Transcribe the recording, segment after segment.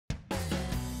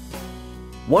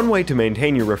One way to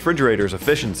maintain your refrigerator's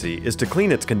efficiency is to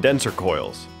clean its condenser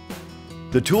coils.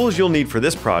 The tools you'll need for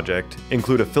this project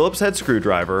include a Phillips head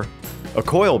screwdriver, a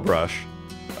coil brush,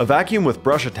 a vacuum with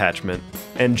brush attachment,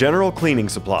 and general cleaning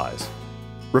supplies.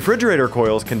 Refrigerator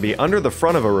coils can be under the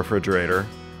front of a refrigerator,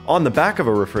 on the back of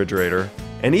a refrigerator,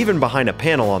 and even behind a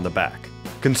panel on the back.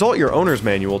 Consult your owner's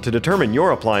manual to determine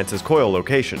your appliance's coil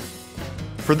location.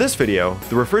 For this video,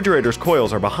 the refrigerator's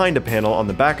coils are behind a panel on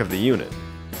the back of the unit.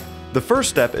 The first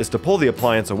step is to pull the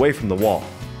appliance away from the wall.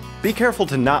 Be careful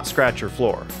to not scratch your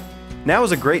floor. Now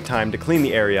is a great time to clean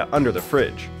the area under the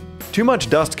fridge. Too much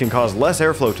dust can cause less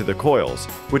airflow to the coils,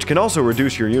 which can also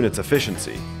reduce your unit's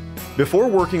efficiency. Before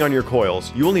working on your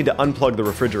coils, you will need to unplug the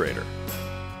refrigerator.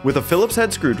 With a Phillips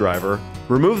head screwdriver,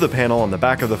 remove the panel on the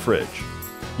back of the fridge.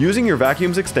 Using your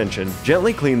vacuum's extension,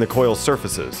 gently clean the coil's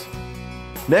surfaces.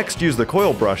 Next, use the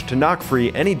coil brush to knock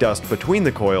free any dust between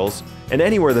the coils and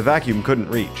anywhere the vacuum couldn't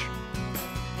reach.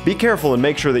 Be careful and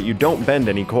make sure that you don't bend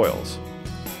any coils.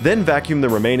 Then vacuum the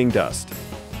remaining dust.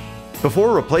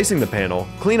 Before replacing the panel,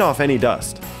 clean off any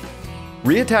dust.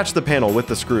 Reattach the panel with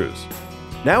the screws.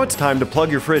 Now it's time to plug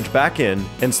your fridge back in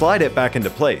and slide it back into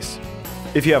place.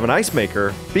 If you have an ice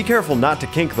maker, be careful not to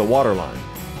kink the water line.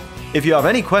 If you have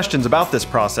any questions about this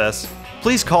process,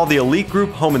 please call the Elite Group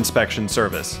Home Inspection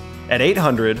Service at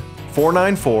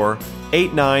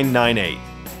 800-494-8998.